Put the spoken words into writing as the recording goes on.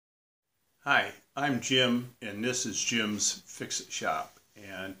Hi, I'm Jim, and this is Jim's Fix-It Shop.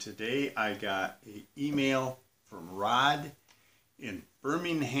 And today I got an email from Rod in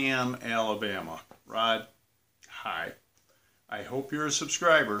Birmingham, Alabama. Rod, hi. I hope you're a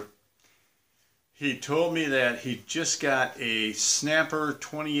subscriber. He told me that he just got a Snapper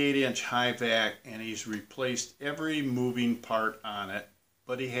 28-inch high vac and he's replaced every moving part on it,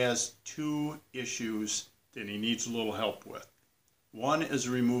 but he has two issues that he needs a little help with. One is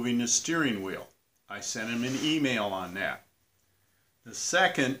removing the steering wheel. I sent him an email on that. The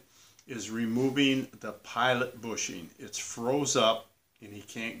second is removing the pilot bushing. It's froze up and he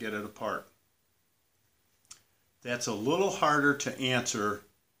can't get it apart. That's a little harder to answer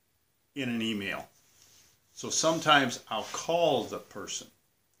in an email. So sometimes I'll call the person.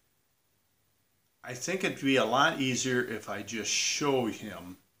 I think it'd be a lot easier if I just show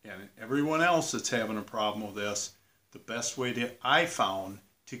him and everyone else that's having a problem with this the best way that I found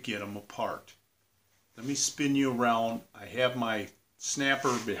to get them apart. Let me spin you around. I have my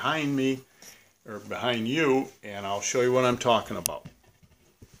snapper behind me, or behind you, and I'll show you what I'm talking about.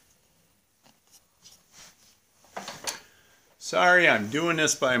 Sorry, I'm doing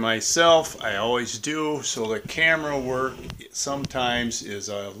this by myself. I always do, so the camera work sometimes is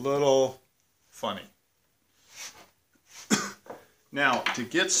a little funny. Now, to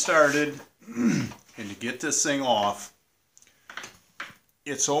get started, and to get this thing off,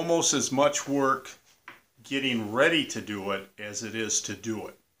 it's almost as much work getting ready to do it as it is to do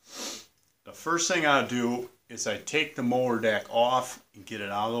it. The first thing I do is I take the mower deck off and get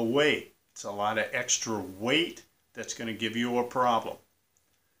it out of the way. It's a lot of extra weight that's going to give you a problem.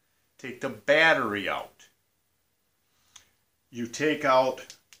 Take the battery out. You take out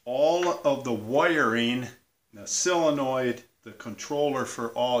all of the wiring, the solenoid, the controller for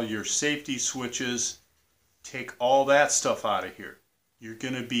all your safety switches. Take all that stuff out of here. You're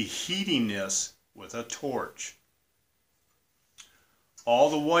going to be heating this with a torch.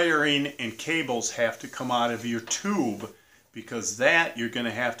 All the wiring and cables have to come out of your tube because that you're going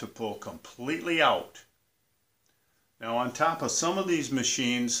to have to pull completely out. Now on top of some of these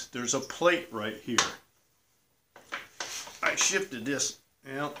machines there's a plate right here. I shifted this.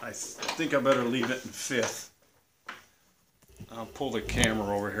 Well, I think I better leave it in fifth. I'll pull the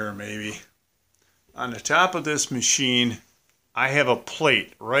camera over here maybe. On the top of this machine, I have a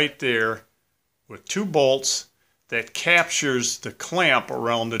plate right there with two bolts that captures the clamp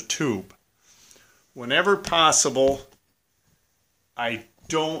around the tube. Whenever possible, I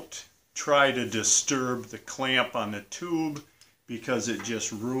don't try to disturb the clamp on the tube because it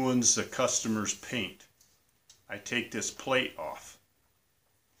just ruins the customer's paint. I take this plate off.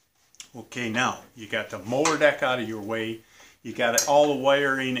 Okay, now you got the mower deck out of your way. You got all the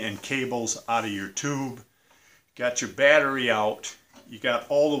wiring and cables out of your tube. Got your battery out. You got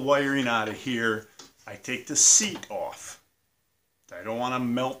all the wiring out of here. I take the seat off. I don't want to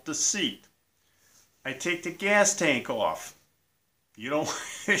melt the seat. I take the gas tank off. You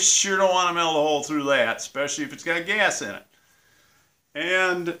sure don't want to melt a hole through that, especially if it's got gas in it.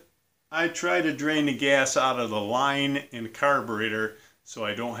 And I try to drain the gas out of the line and carburetor so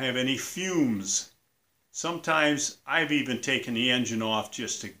I don't have any fumes. Sometimes I've even taken the engine off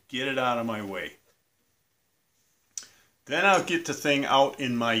just to get it out of my way. Then I'll get the thing out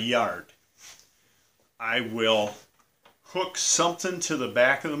in my yard. I will hook something to the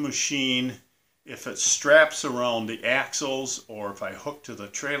back of the machine. If it straps around the axles or if I hook to the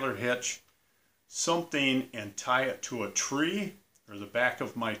trailer hitch, something, and tie it to a tree or the back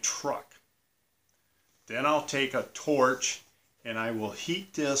of my truck. Then I'll take a torch and I will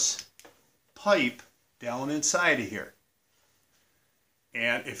heat this pipe down inside of here.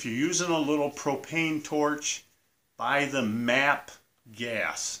 And if you're using a little propane torch, buy the MAP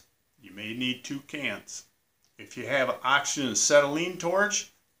gas. You may need 2 cans. If you have an oxygen acetylene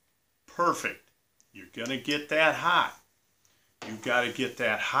torch, perfect. You're gonna get that hot. You've got to get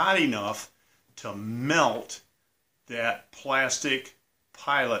that hot enough to melt that plastic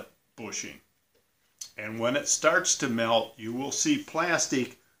pilot bushing. And when it starts to melt, you will see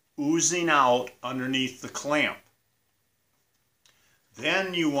plastic oozing out underneath the clamp.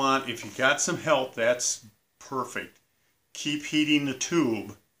 Then you want, if you got some help, that's perfect. Keep heating the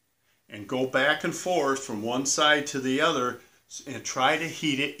tube and go back and forth from one side to the other and try to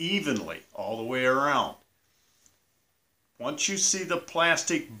heat it evenly all the way around. Once you see the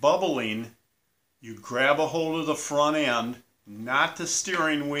plastic bubbling, you grab a hold of the front end, not the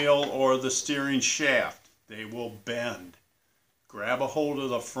steering wheel or the steering shaft. They will bend. Grab a hold of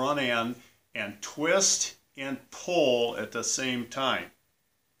the front end and twist and pull at the same time.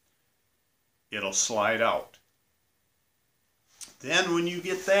 It'll slide out. Then when you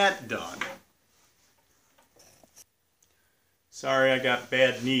get that done, sorry, I got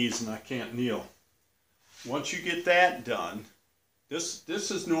bad knees and I can't kneel. Once you get that done, this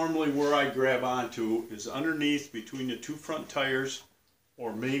is normally where I grab onto, is underneath between the two front tires,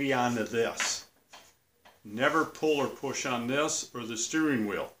 or maybe onto this. Never pull or push on this or the steering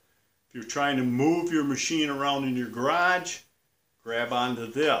wheel. If you're trying to move your machine around in your garage, grab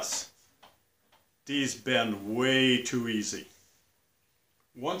onto this. These bend way too easy.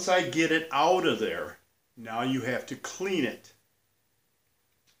 Once I get it out of there, now you have to clean it.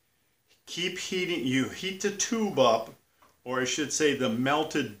 Keep heating, you heat the tube up, or I should say the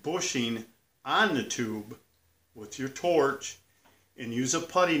melted bushing on the tube with your torch, and use a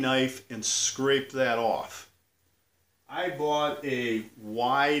putty knife and scrape that off. I bought a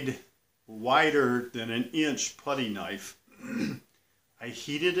wider than an inch putty knife. I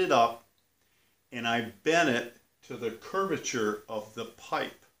heated it up and I bent it to the curvature of the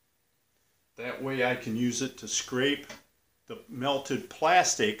pipe. That way I can use it to scrape the melted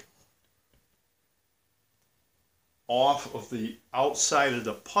plastic off of the outside of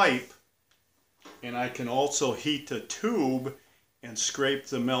the pipe, and I can also heat the tube and scrape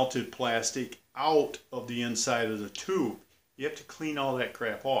the melted plastic out of the inside of the tube. You have to clean all that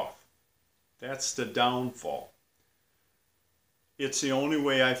crap off. That's the downfall. It's the only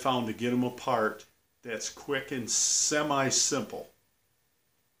way I found to get them apart that's quick and semi-simple.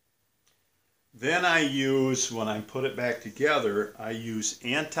 Then I use, when I put it back together, I use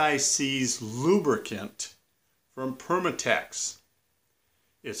anti-seize lubricant from Permatex.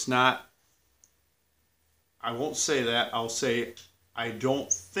 It's not, I won't say that, I'll say I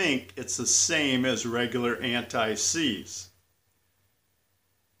don't think it's the same as regular anti-seize.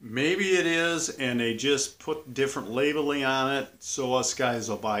 Maybe it is, and they just put different labeling on it, so us guys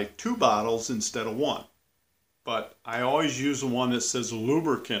will buy 2 bottles instead of 1. But I always use the one that says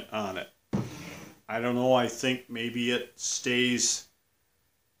lubricant on it. I don't know, I think maybe it stays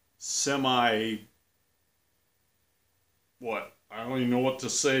I don't even know what to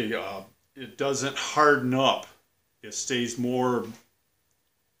say. It doesn't harden up. It stays more,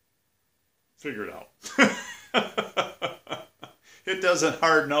 figure it out. It doesn't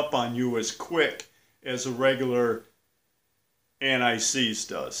harden up on you as quick as a regular anti-seize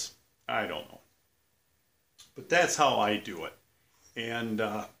does. I don't know. But that's how I do it. And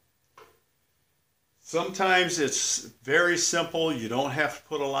sometimes it's very simple. You don't have to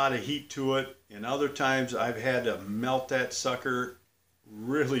put a lot of heat to it. And other times I've had to melt that sucker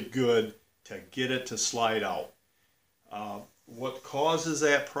really good to get it to slide out. What causes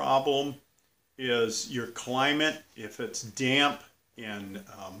that problem is your climate. If it's damp and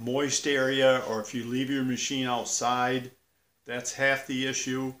moist area, or if you leave your machine outside, that's half the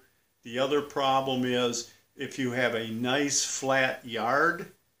issue. The other problem is if you have a nice flat yard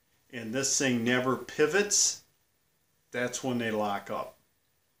and this thing never pivots, that's when they lock up.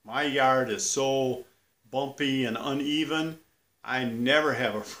 My yard is so bumpy and uneven, I never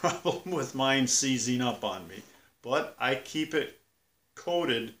have a problem with mine seizing up on me. But I keep it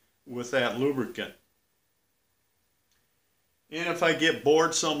coated with that lubricant. And if I get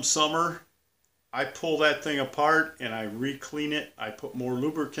bored some summer, I pull that thing apart and I re-clean it. I put more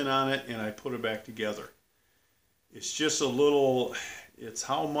lubricant on it and I put it back together. It's just a little, it's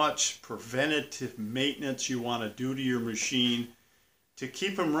how much preventative maintenance you want to do to your machine to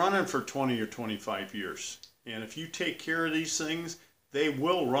keep them running for 20 or 25 years. And if you take care of these things, they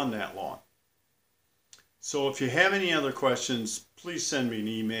will run that long. So if you have any other questions, please send me an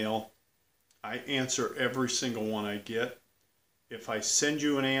email. I answer every single one I get. If I send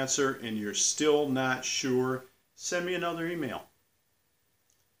you an answer and you're still not sure, send me another email.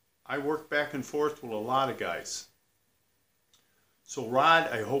 I work back and forth with a lot of guys. So Rod,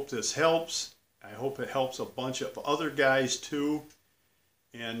 I hope this helps. I hope it helps a bunch of other guys too.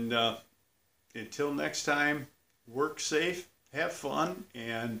 And until next time, work safe, have fun,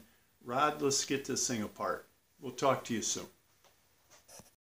 and Rod, let's get this thing apart. We'll talk to you soon.